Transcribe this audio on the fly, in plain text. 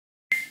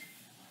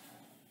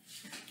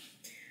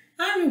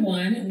Hi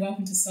everyone, and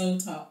welcome to Soul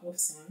Talk with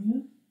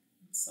Sonia.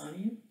 I'm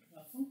Sonia.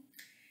 Welcome.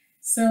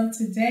 So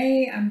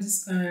today I'm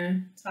just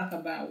going to talk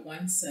about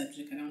one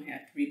subject. I don't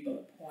have 3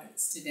 bullet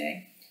points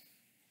today,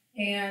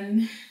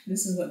 and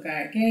this is what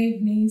God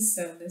gave me.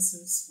 So this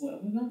is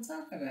what we're going to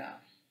talk about.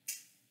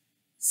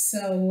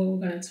 So what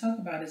we're going to talk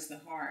about is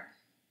the heart.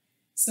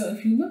 So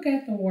if you look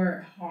at the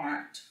word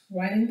heart,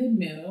 right in the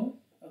middle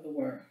of the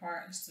word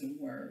heart is the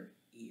word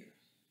ear.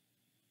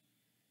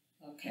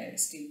 Okay,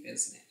 it's deep,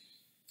 isn't it?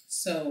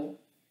 So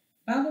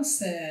Bible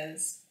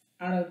says,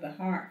 out of the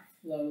heart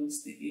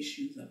flows the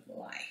issues of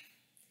life.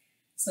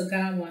 So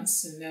God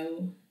wants to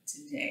know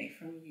today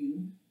from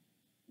you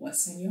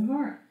what's in your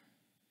heart.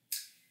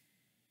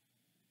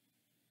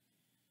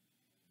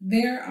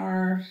 There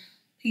are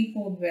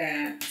people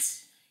that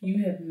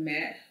you have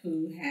met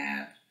who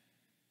have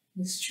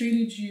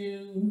mistreated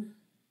you,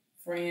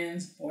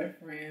 friends,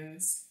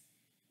 boyfriends,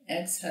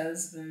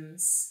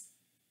 ex-husbands,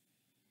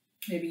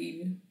 maybe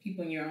even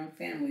people in your own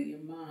family, your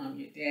mom,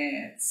 your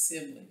dad,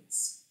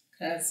 siblings,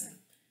 cousin.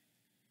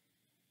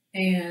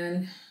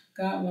 And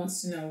God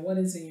wants to know what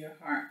is in your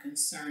heart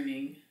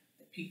concerning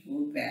the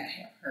people that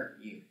have hurt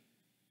you.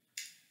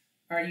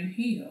 Are you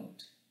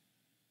healed?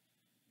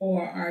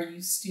 Or are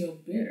you still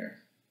bitter?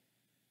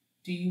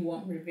 Do you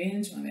want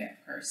revenge on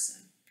that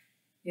person?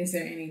 Is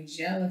there any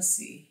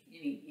jealousy,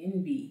 any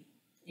envy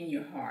in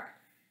your heart?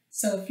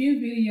 So a few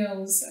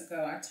videos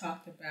ago, I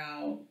talked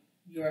about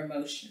your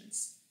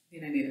emotions.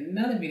 Then I did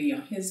another video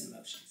on his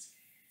emotions.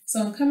 So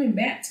I'm coming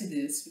back to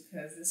this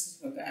because this is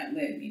what God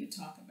led me to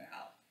talk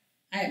about.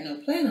 I had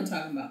no plan on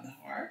talking about the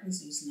heart.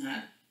 This was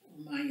not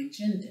on my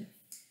agenda.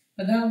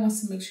 But God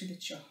wants to make sure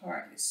that your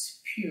heart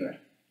is pure.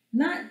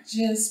 Not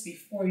just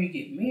before you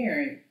get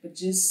married, but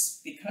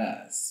just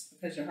because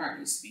your heart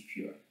needs to be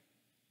pure.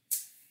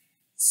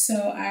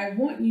 So I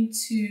want you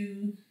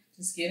to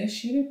just get a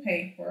sheet of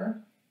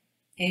paper,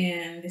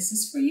 and this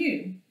is for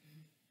you.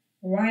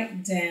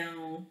 Write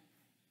down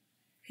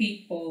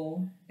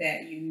people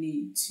that you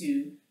need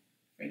to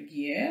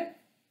forgive.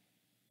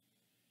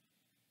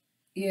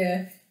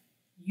 If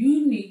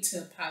you need to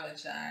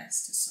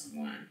apologize to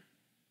someone,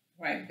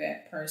 write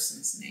that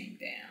person's name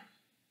down.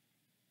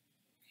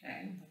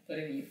 Okay, put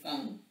it in your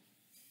phone.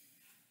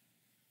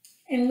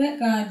 And let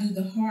God do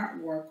the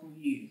hard work on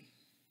you.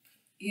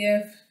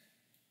 If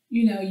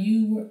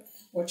you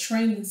were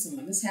training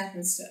someone, this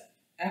happens to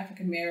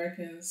African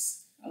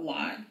Americans a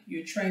lot.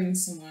 You're training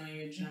someone on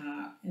your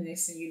job, and they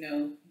say,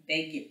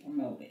 they get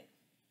promoted.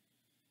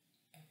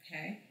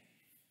 Okay,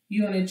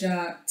 you're on a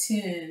job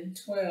 10,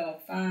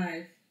 12,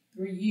 5,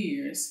 3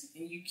 years,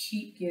 and you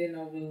keep getting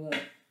overlooked.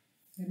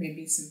 There may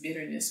be some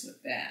bitterness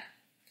with that.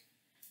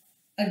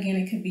 Again,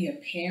 it could be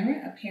a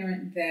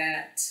parent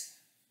that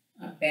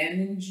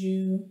abandoned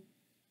you,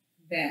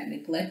 that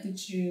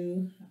neglected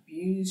you,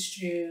 abused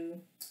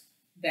you,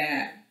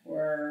 a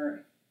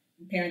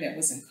parent that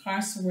was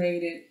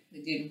incarcerated,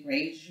 that didn't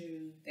raise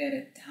you, that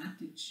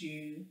adopted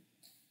you.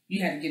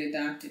 You had to get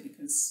adopted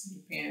because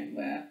your parent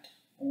left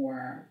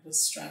or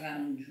was strung out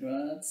on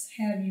drugs.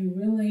 Have you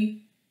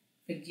really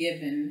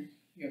forgiven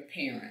your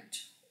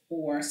parent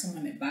or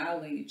someone that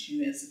violated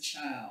you as a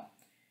child,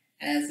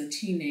 as a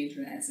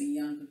teenager, as a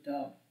young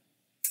adult?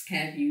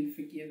 Have you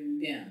forgiven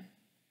them?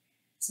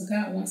 So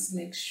God wants to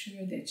make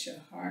sure that your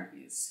heart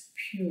is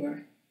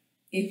pure.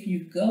 If you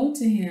go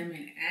to Him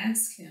and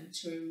ask Him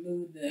to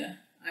remove the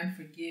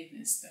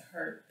unforgiveness, the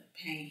hurt, the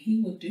pain,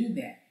 He will do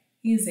that.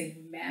 He is a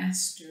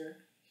master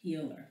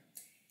healer.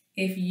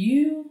 If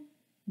you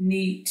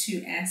need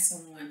to ask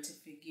someone to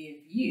forgive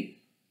you,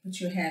 but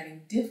you're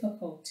having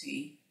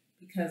difficulty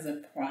because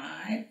of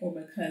pride or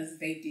because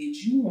they did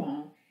you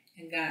wrong,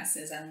 and God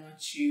says, I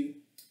want you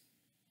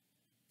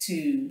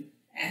to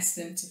ask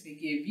them to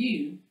forgive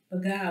you.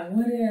 But God,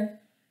 what if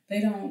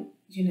they don't,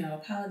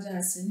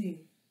 apologize to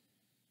me?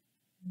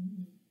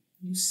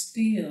 You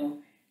still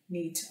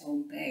need to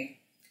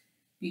obey,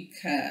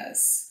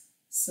 because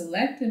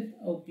selective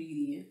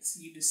obedience,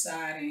 you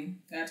deciding,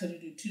 God told you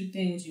to do 2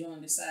 things, you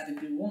only decide to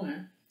do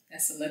 1,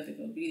 that's selective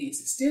obedience.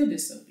 It's still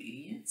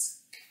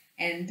disobedience.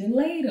 And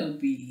delayed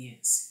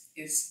obedience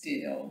is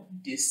still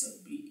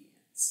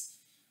disobedience.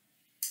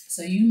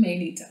 So you may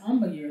need to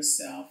humble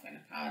yourself and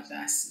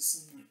apologize to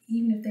someone,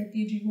 even if they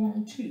did you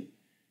wrong too.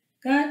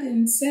 God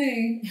didn't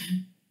say,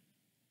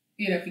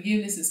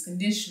 forgiveness is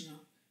conditional.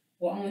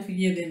 Well, only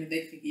forgive them if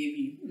they forgive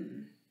you.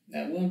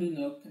 No, we don't do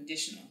no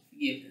conditional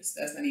forgiveness.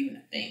 That's not even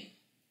a thing.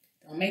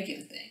 Don't make it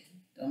a thing.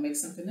 Don't make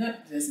something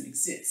up that doesn't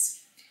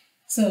exist.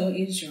 So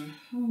is your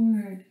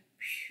heart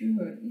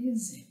pure?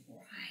 Is it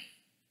right?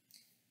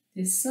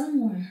 Did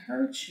someone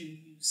hurt you?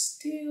 You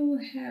still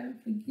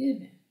haven't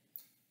forgiven?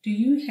 Do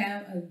you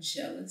have a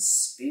jealous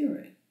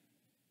spirit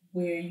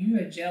where you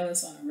are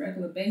jealous on a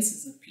regular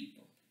basis of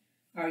people?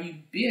 Are you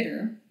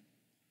bitter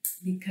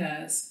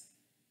because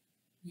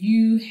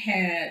you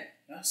had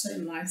a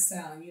certain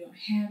lifestyle and you don't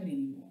have it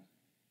anymore?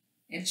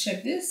 And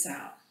check this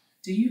out.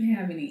 Do you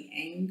have any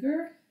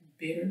anger,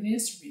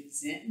 bitterness,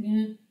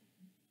 resentment,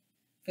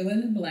 fill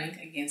in the blank,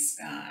 against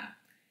God?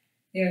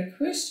 There are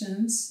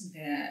Christians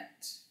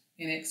that,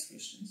 and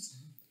ex-Christians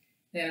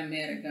that are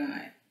mad at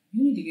God.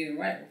 You need to get it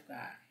right with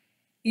God.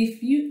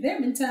 There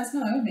have been times in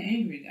my life I've been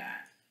angry at God.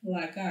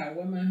 Like, God,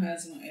 where my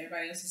husband,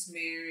 everybody else is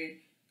married.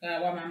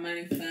 God, why my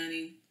money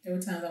funny? There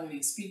were times I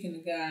wasn't speaking to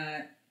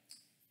God.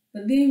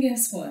 But then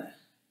guess what?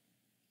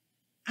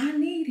 I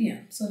need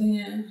him. So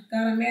then,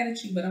 God, I'm mad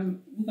at you, but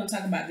we're going to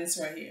talk about this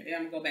right here. Then I'm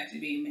going to go back to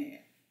being mad.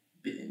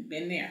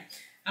 Been there.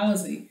 I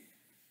was a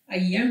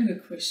younger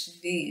Christian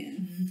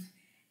then,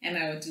 and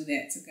I would do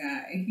that to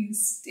God. And he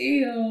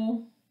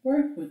still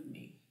worked with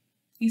me.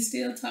 He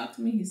still talked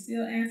to me. He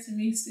still answered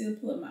me. He still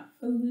put up my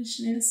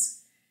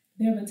foolishness.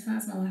 There have been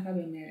times in my life I've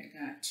been mad at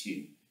God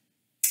too.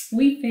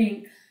 We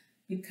think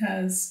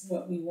because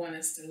what we want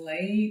is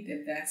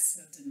delayed, that's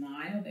a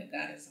denial that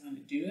God isn't going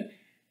to do it.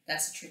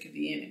 That's a trick of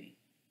the enemy.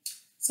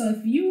 So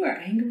if you are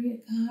angry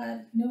at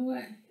God, you know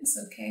what? It's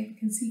okay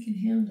because he can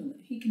handle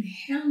it. He can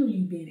handle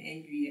you being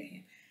angry at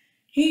him.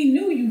 He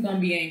knew you were going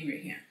to be angry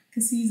at him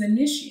because he's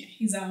omniscient.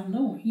 He's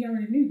all-knowing. He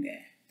already knew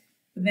that.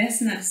 But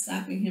that's not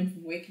stopping him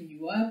from waking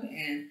you up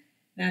and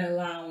not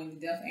allowing the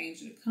death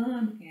angel to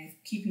come and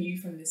keeping you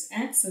from this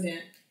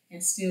accident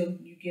and still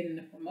you getting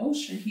the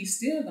promotion. He's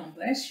still going to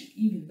bless you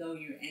even though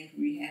you're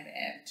angry, have an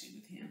attitude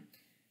with him.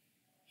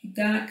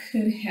 God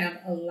could have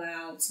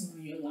allowed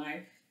someone in your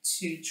life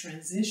to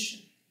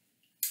transition.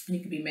 You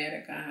could be mad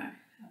at God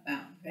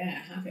about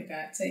that. How could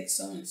God take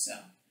so-and-so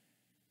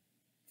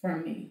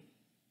from me?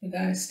 But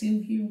God is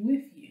still here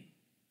with you.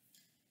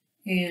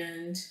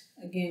 And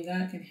again,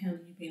 God can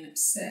handle you being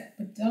upset.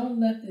 But don't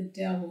let the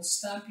devil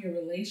stop your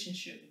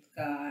relationship with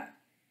God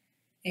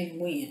and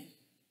win.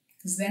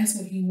 Because that's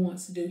what he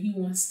wants to do. He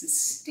wants to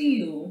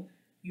steal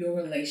your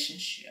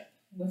relationship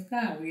with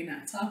God, where you're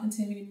not talking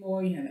to him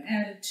anymore. You have an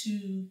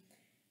attitude.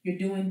 You're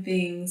doing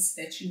things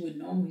that you would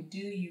normally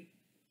do.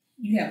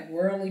 You have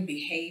worldly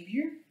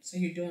behavior, so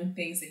you're doing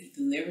things that he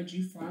delivered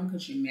you from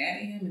because you're mad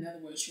at him. In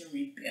other words, you're in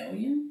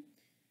rebellion.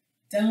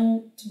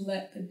 Don't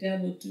let the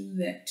devil do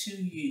that to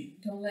you.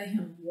 Don't let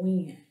him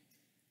win.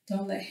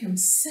 Don't let him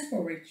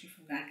separate you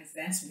from God because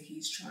that's what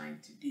he's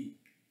trying to do.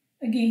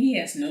 Again, he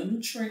has no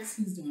new tricks.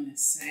 He's doing the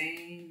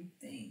same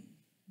thing.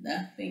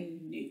 Nothing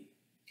new.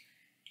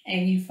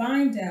 And you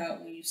find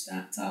out when you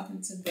stop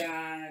talking to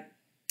God,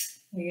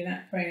 when you're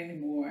not praying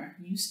anymore,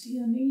 you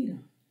still need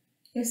him.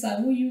 It's like,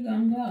 where you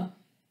gonna go?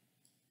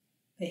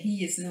 But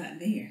he is not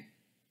there.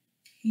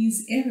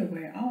 He's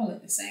everywhere all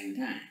at the same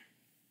time.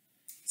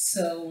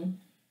 So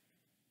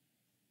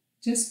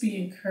just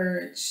be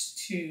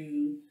encouraged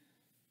to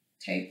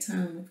take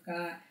time with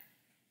God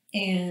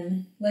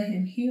and let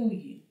him heal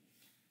you.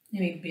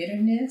 Any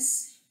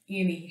bitterness,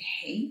 any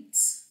hate,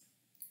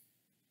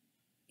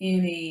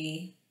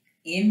 any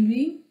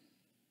envy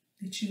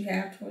that you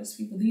have towards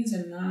people, these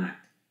are not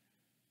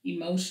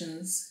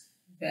emotions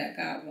that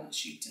God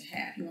wants you to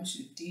have. He wants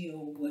you to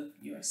deal with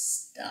your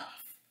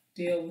stuff.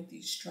 Deal with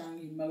these strong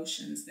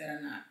emotions that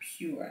are not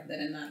pure, that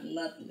are not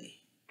lovely.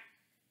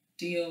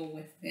 Deal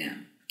with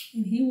them,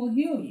 and he will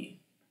heal you.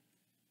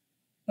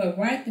 But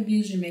write the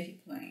vision, make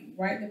it plain.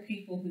 Write the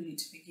people who need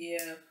to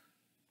forgive,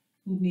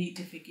 who need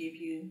to forgive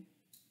you.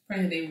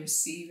 Pray that they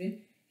receive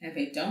it. And if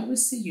they don't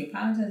receive, you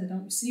apologize, they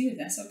don't receive it,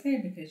 that's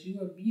okay because you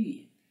were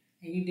obedient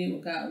and you did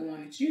what God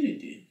wanted you to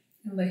do.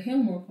 And let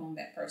him work on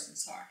that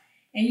person's heart.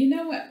 And you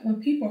know what?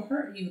 When people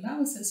hurt you, the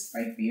Bible says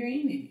pray for your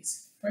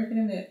enemies. Pray for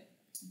them that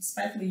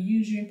despitefully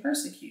use you and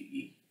persecute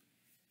you.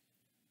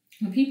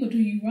 When people do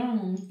you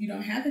wrong, you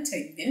don't have to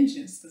take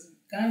vengeance because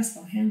God's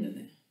going to handle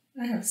them.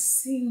 I have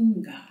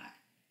seen God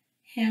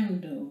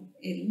handle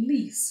at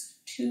least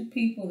 2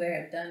 people that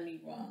have done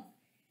me wrong.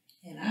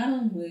 And I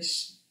don't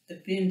wish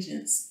the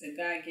vengeance that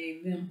God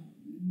gave them on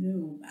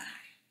nobody.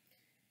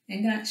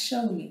 And God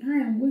showed me,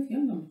 I am with you.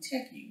 I'm going to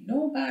protect you.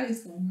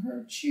 Nobody's going to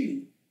hurt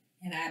you.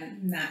 And I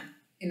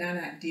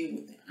not deal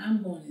with them.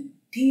 I'm going to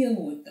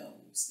deal with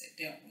those that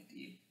dealt with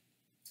you.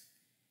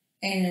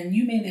 And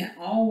you may not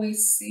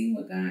always see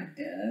what God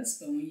does,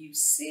 but when you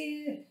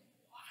see it,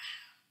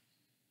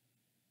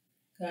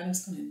 wow. God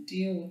is going to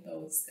deal with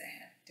those that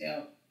have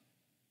dealt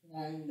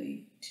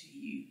wrongly to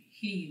you.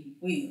 He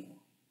will.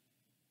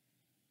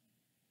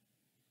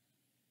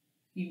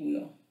 He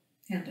will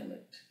handle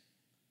it.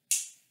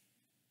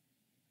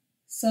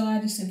 So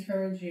I just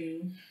encourage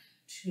you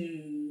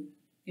to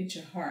get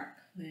your heart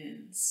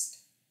cleansed.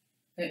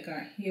 Let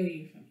God heal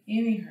you from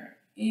any hurt,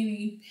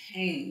 any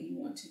pain.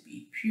 You want to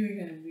be pure.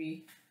 You're going to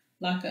be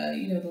like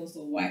those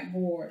little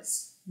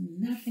whiteboards.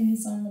 Nothing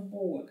is on the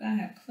board. God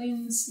have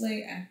cleaned the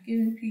slate. I've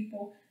given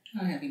people.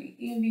 I don't have any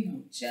envy,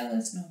 no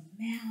jealous, no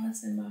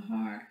malice in my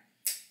heart.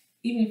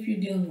 Even if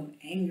you're dealing with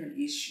anger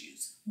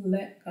issues,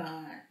 let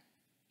God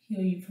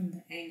heal you from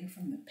the anger,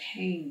 from the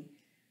pain.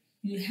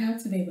 You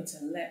have to be able to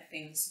let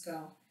things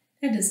go.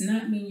 That does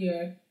not mean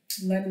you're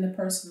letting the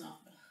person off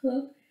the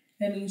hook.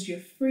 That means you're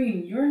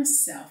freeing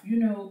yourself. You're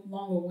no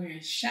longer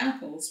wearing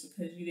shackles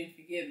because you didn't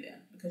forgive them,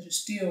 because you're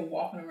still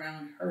walking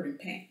around hurt and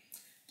pain.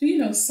 Do you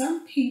know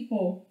some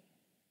people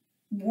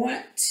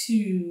want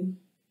to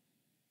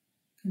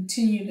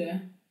continue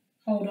to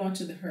hold on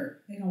to the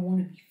hurt? They don't want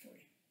to be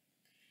free.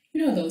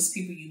 You know those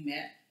people you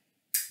met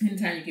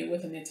anytime you get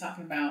with them, they're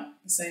talking about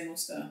the same old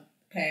stuff,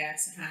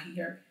 past, and how he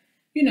hurt.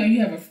 You know,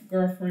 you have a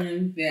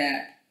girlfriend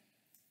that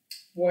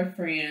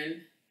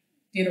boyfriend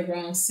did her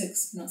wrong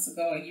 6 months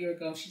ago, a year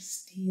ago. She's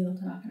still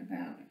talking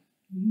about it.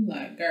 You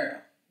like,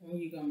 girl, when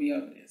you gonna be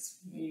over this?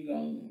 When you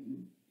gonna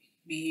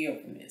be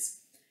healed from this?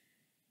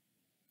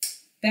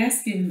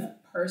 That's giving the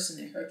person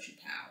that hurt you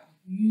power.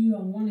 You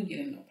don't want to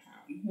give them no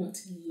power. You want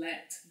to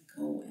let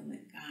go and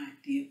let God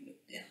deal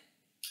with them.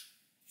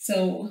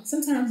 So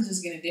sometimes it's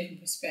just get a different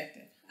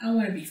perspective. I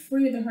want to be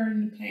free of the hurt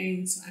and the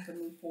pain so I can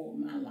move forward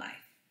with my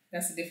life.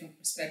 That's a different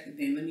perspective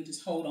than let me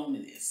just hold on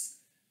to this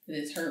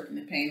hurt and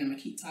the pain. I'm going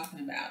to keep talking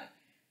about it.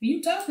 When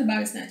you talking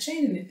about it's not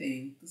changing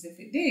anything, because if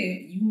it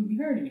did, you wouldn't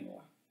be hurt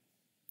anymore.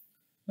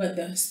 But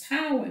there's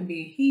power in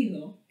being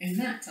healed and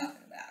not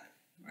talking about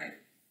it, right?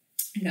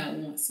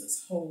 God wants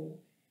us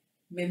whole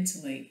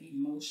mentally,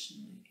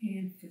 emotionally,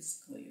 and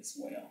physically as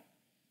well.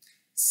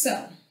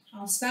 So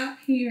I'll stop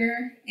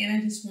here, and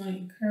I just want to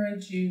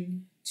encourage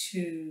you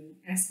to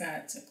ask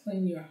God to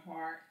clean your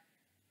heart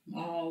from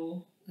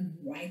all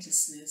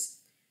unrighteousness.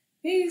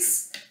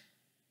 These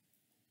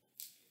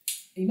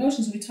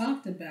emotions we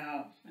talked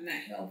about are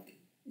not healthy.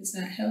 It's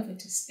not healthy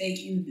to stay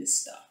in this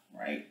stuff,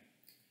 right?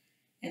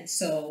 And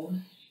so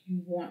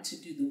you want to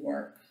do the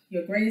work.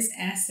 Your greatest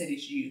asset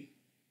is you.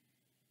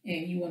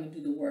 And you want to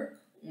do the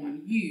work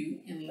on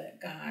you and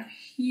let God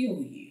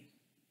heal you.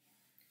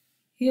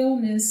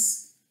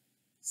 Illness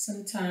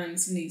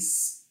sometimes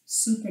needs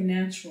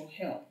supernatural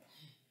help.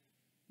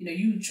 You know,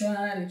 you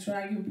tried and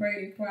tried, you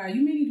prayed and cried.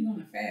 You may need to go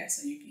on a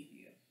fast so you can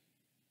heal.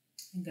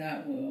 And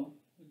God will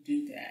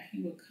do that.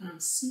 He will come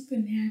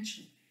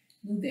supernatural.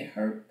 Move the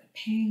hurt, the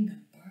pain,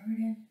 the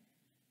burden.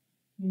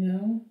 You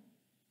know,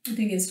 I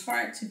think it's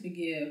hard to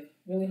forgive,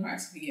 really hard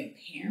to forgive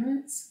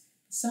parents.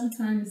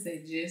 Sometimes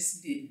they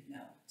just didn't know.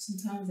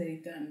 Sometimes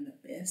they've done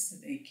the best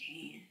that they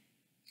can.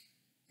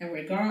 And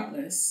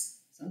regardless,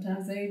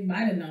 sometimes they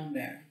might have known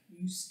better.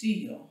 You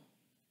still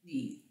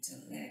need to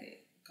let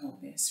it go.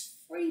 There's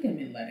freedom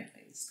in letting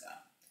things go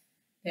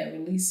that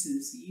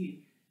releases you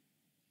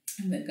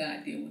and let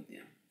God deal with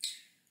them.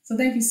 So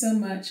thank you so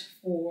much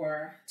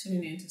for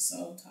tuning in to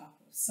Soul Talk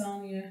with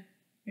Sonia.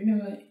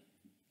 Remember,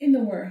 in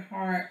the word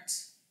heart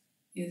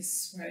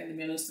is right in the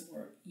middle of the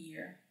word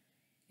ear.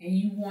 And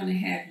you want to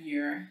have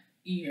your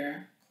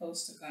ear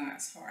close to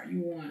God's heart. You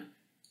want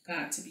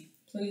God to be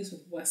pleased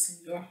with what's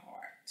in your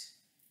heart.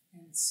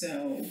 And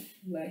so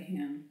let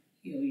him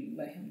heal you.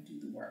 Let him do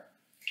the work.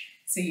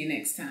 See you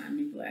next time.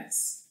 Be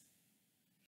blessed.